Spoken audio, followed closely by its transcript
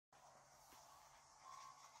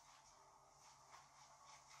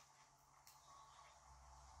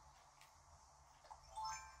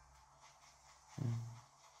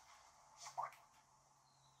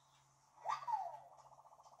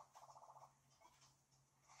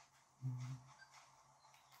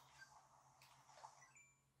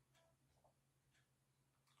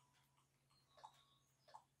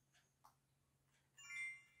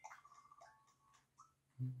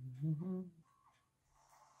Wow,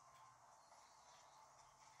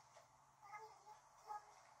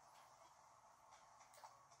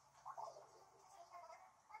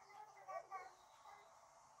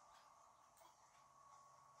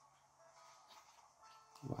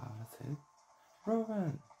 that's it.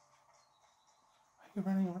 Rowan, why are you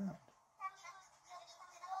running around?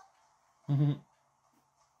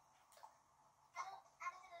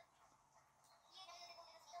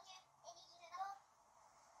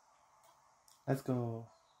 Let's go.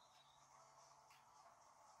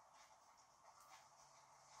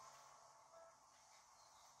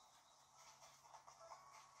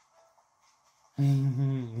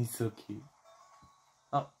 He's so cute.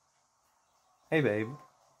 Oh, hey babe.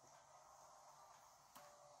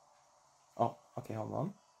 Oh, okay, hold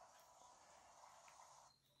on.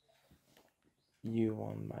 You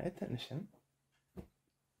want my attention?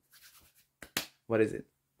 What is it?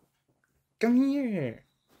 Come here.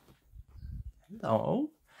 Hello.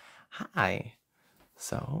 Hi.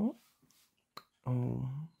 So,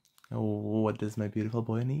 what does my beautiful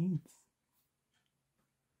boy need?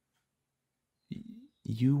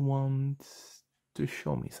 You want to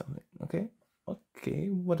show me something, okay? Okay,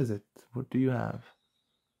 what is it? What do you have?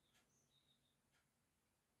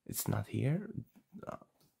 It's not here?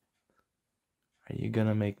 Are you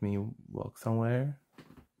gonna make me walk somewhere?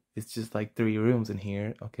 It's just like 3 rooms in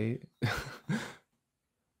here, okay?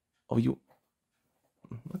 Oh, you...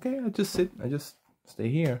 Okay, I just stay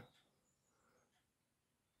here.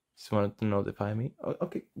 Just wanted to notify me. Oh,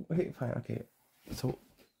 okay, fine, okay. So,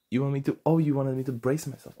 you want me to... Oh, you wanted me to brace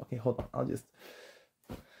myself. Okay, hold on, I'll just...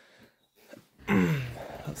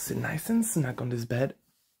 I'll sit nice and snug on this bed.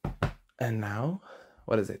 And now,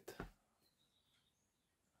 what is it?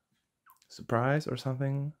 Surprise or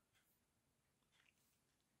something?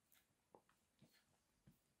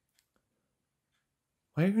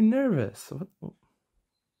 Why are you nervous? What?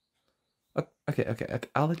 Okay,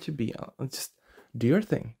 I'll let you be. I'll just do your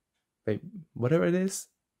thing. Babe, whatever it is,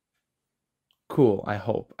 cool, I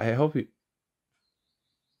hope you...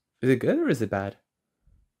 Is it good or is it bad?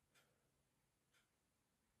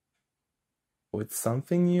 Oh, it's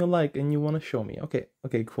something you like and you want to show me. Okay,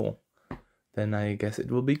 cool. Then I guess it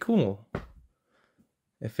will be cool.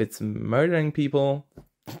 If it's murdering people,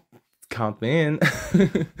 count me in.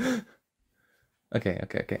 Okay,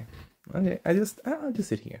 I'll just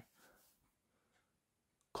sit here.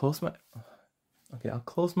 Close my... Okay, I'll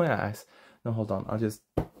close my eyes. No, hold on. I'll just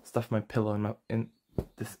stuff my pillow in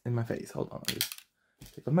my face. Hold on. I'll just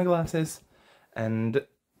take off my glasses and...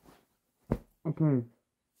 Okay.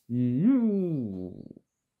 You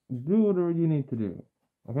do whatever you need to do.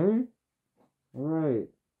 Okay? Alright.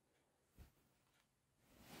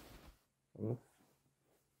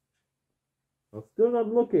 I'm still not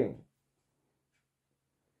looking.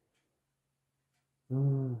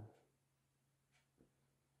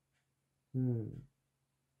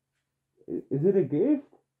 Is it a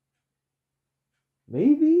gift?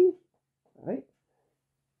 Maybe?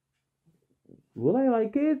 Will I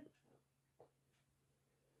like it?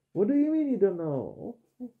 What do you mean you don't know?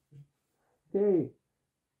 Okay.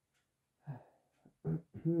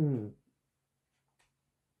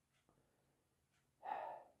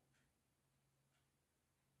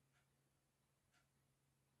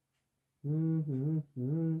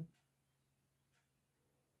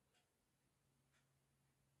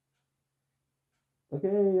 Okay,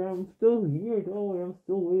 I'm still here. Don't worry, I'm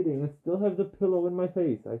still waiting. I still have the pillow in my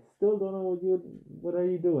face. I still don't know what are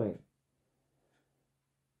you doing?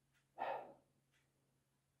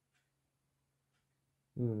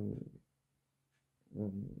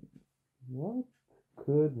 What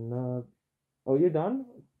could not... Oh, you're done?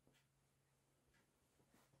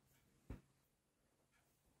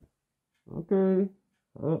 Okay.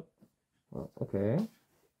 Oh, okay.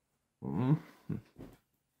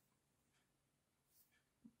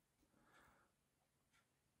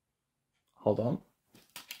 Hold on.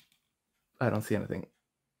 I don't see anything.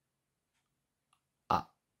 Ah.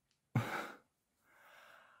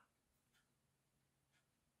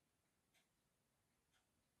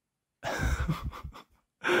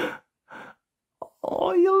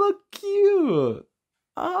 Oh, you look cute.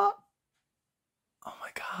 Ah. Oh my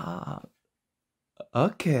god.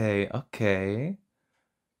 Okay.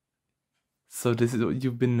 So this is what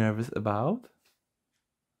you've been nervous about?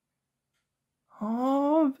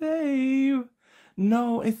 Oh, babe.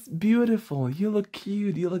 No, it's beautiful. You look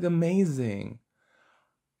cute. You look amazing.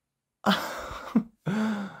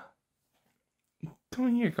 Come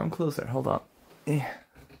here. Come closer. Hold on. Oh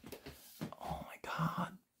my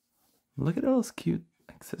god. Look at those cute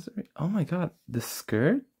accessories. Oh my god. The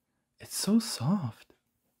skirt? It's so soft.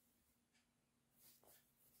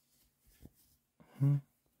 And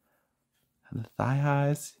the thigh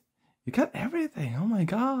highs. You got everything. Oh my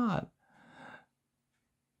god.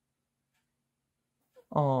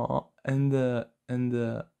 Oh, and the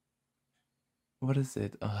what is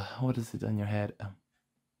it? What is it on your head?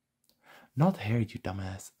 Not hair, you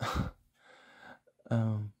dumbass.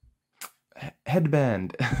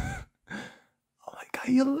 Headband. Oh my god,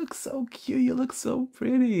 you look so cute. You look so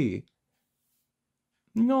pretty.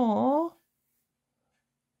 No.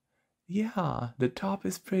 Yeah, the top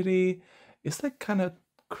is pretty. It's like kind of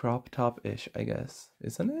crop top-ish, I guess.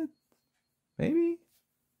 Isn't it? Maybe?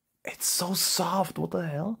 It's so soft. What the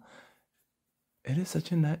hell? It is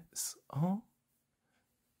such a nice... Oh.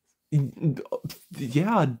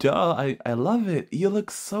 Yeah, duh. I love it. You look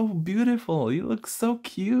so beautiful. You look so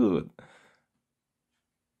cute.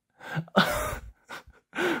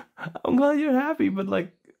 I'm glad you're happy, but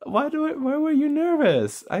like, why were you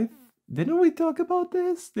nervous? Didn't we talk about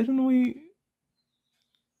this? Didn't we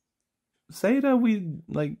say that we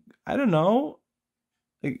like, I don't know.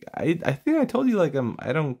 Like I think I told you like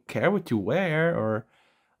I don't care what you wear, or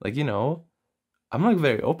like, you know, I'm like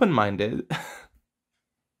very open-minded.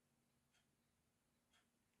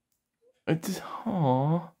 It's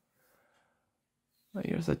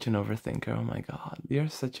you're such an overthinker. Oh my god. You're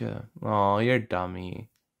such a you're dummy.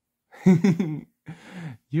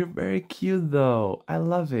 You're very cute though. I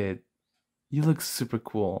love it. You look super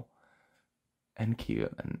cool and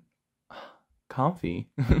cute and comfy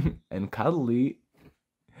and cuddly.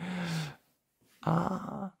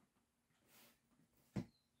 I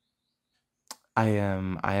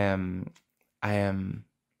am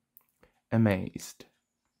amazed.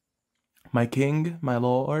 My king, my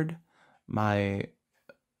lord, my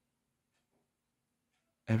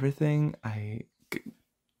everything.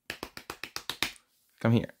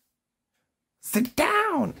 Come here. Sit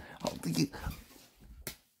down.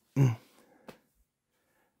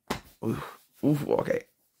 Oof, okay.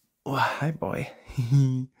 Oh, hi, boy.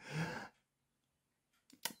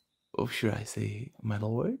 Oh, should I say my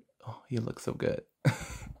lord? Oh, you look so good.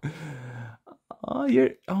 Oh,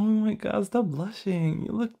 oh my god, stop blushing.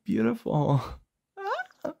 You look beautiful.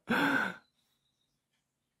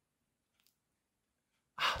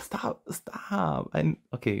 Stop.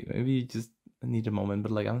 Okay, maybe you just need a moment,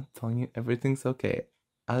 but like, I'm telling you, everything's okay.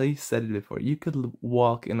 I said it before. You could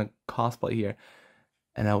walk in a cosplay here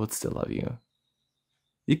and I would still love you.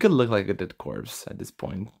 You could look like a dead corpse at this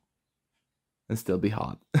point and still be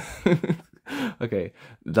hot. Okay,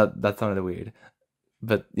 that sounded weird,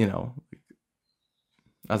 but you know,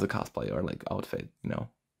 as a cosplay or like outfit, you know.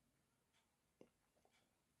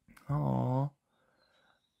 Oh,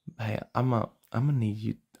 hey, I'm gonna need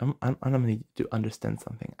you. I'm gonna need you to understand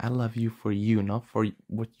something. I love you for you, not for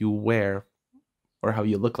what you wear or how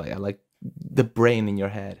you look like. I like the brain in your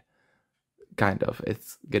head. Kind of.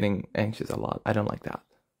 It's getting anxious a lot. I don't like that.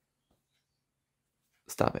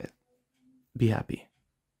 Stop it. Be happy.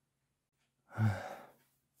 Oh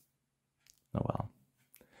well.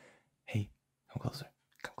 Hey, come closer.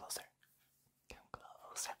 Come closer. Come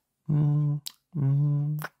closer.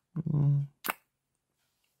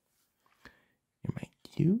 You're my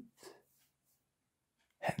cute,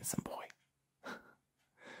 handsome boy.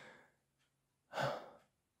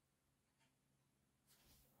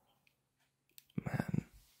 Man.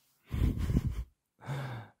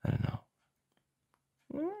 I don't know.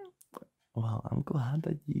 Well, I'm glad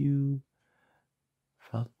that you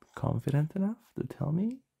felt confident enough to tell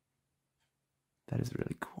me. That is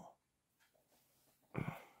really cool.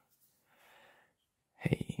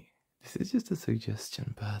 Hey, this is just a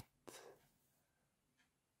suggestion, but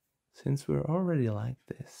since we're already like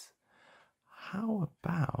this, how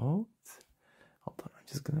about... Hold on, I'm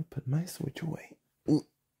just gonna put my Switch away.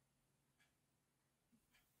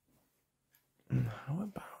 How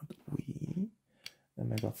about we... And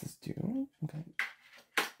my glasses too. Okay.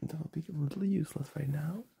 That'll be a little useless right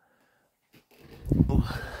now.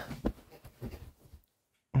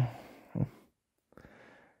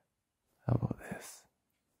 How about this?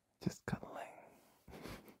 Just cuddling.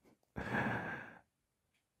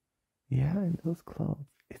 Yeah, in those clothes.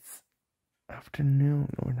 It's afternoon.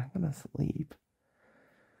 We're not gonna sleep.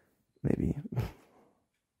 Maybe.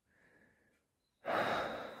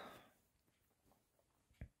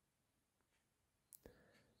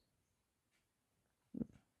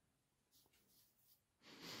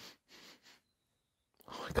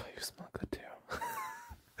 Oh my god, you smell good too.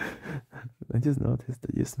 I just noticed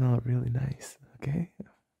that you smell really nice, okay?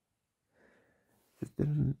 It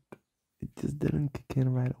just didn't kick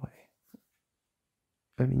in right away.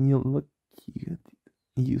 I mean, you look cute.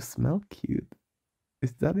 You smell cute.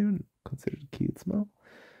 Is that even considered cute smell?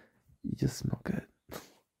 You just smell good.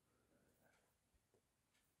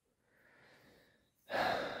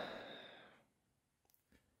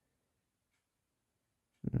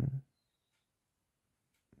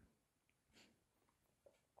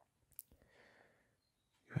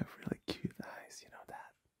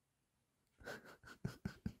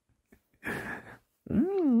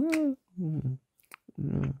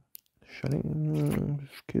 Shutting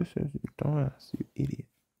kisses, you dumbass, you idiot.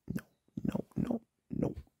 No, no, no,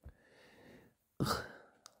 no. Ugh.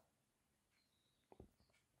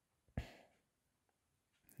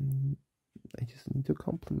 I just need to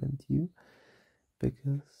compliment you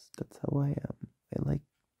because that's how I am. I like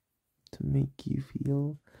to make you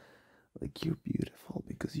feel like you're beautiful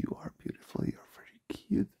because you are beautiful. You're very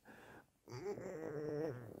cute.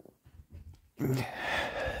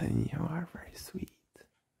 And you are very sweet.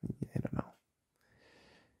 I don't know.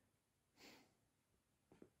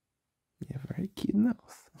 You have a very cute nose.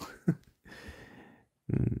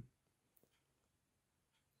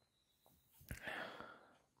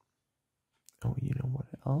 Oh, you know what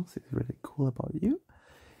else is really cool about you?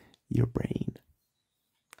 Your brain.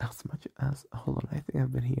 As much as, hold on, I think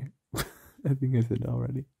I've been here. I think I said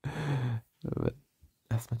already. But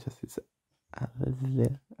as much as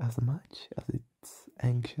it's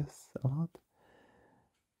anxious a lot,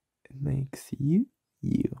 it makes you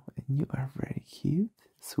you, and you are very cute,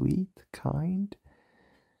 sweet, kind,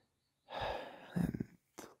 and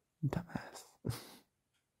dumbass.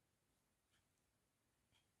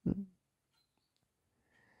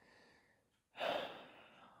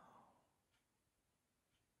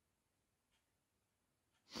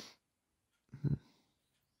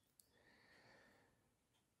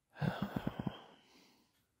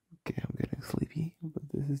 Okay, I'm getting sleepy, but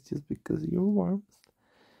this is just because of your warmth.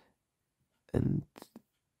 And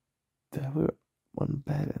there were on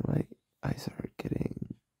bed and my eyes are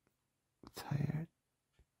getting tired.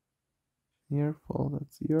 Your fault,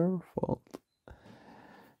 that's your fault.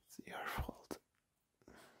 It's your fault.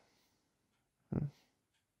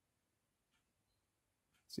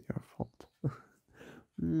 It's your fault.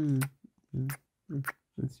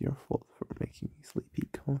 It's your fault for making me sleepy,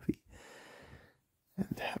 comfy,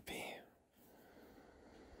 and happy.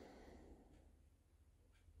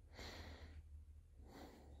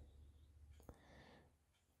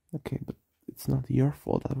 Okay, but it's not your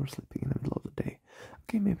fault that we're sleeping in the middle of the day.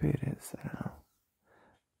 Okay, maybe it is, I don't know.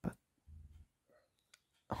 But,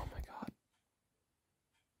 oh my god.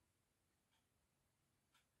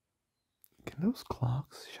 Can those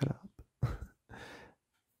clocks shut up?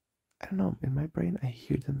 I don't know, in my brain I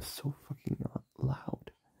hear them so fucking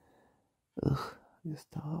loud. Ugh, just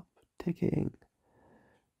stop ticking.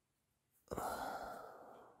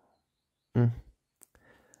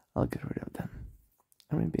 I'll get rid of them.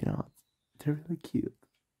 Or maybe not. They're really cute.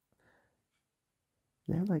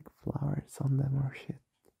 They have like flowers on them or shit.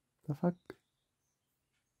 The fuck?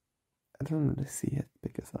 I don't really see it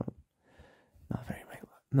because I'm not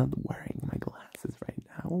wearing my glasses right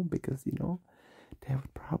now because you know they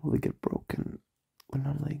would probably get broken when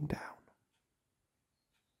I'm laying down.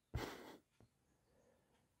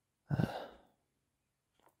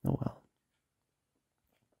 Oh well.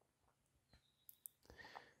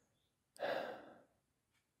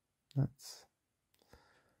 That's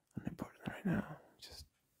unimportant right now. Just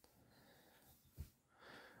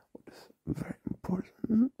what is very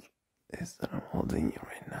important is that I'm holding you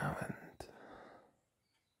right now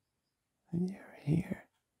and you're here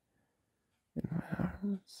in my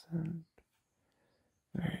arms and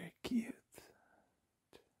very cute,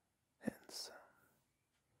 handsome,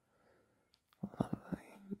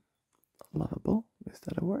 lovable, is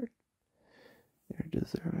that a word? You're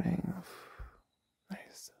deserving of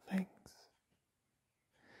nice things.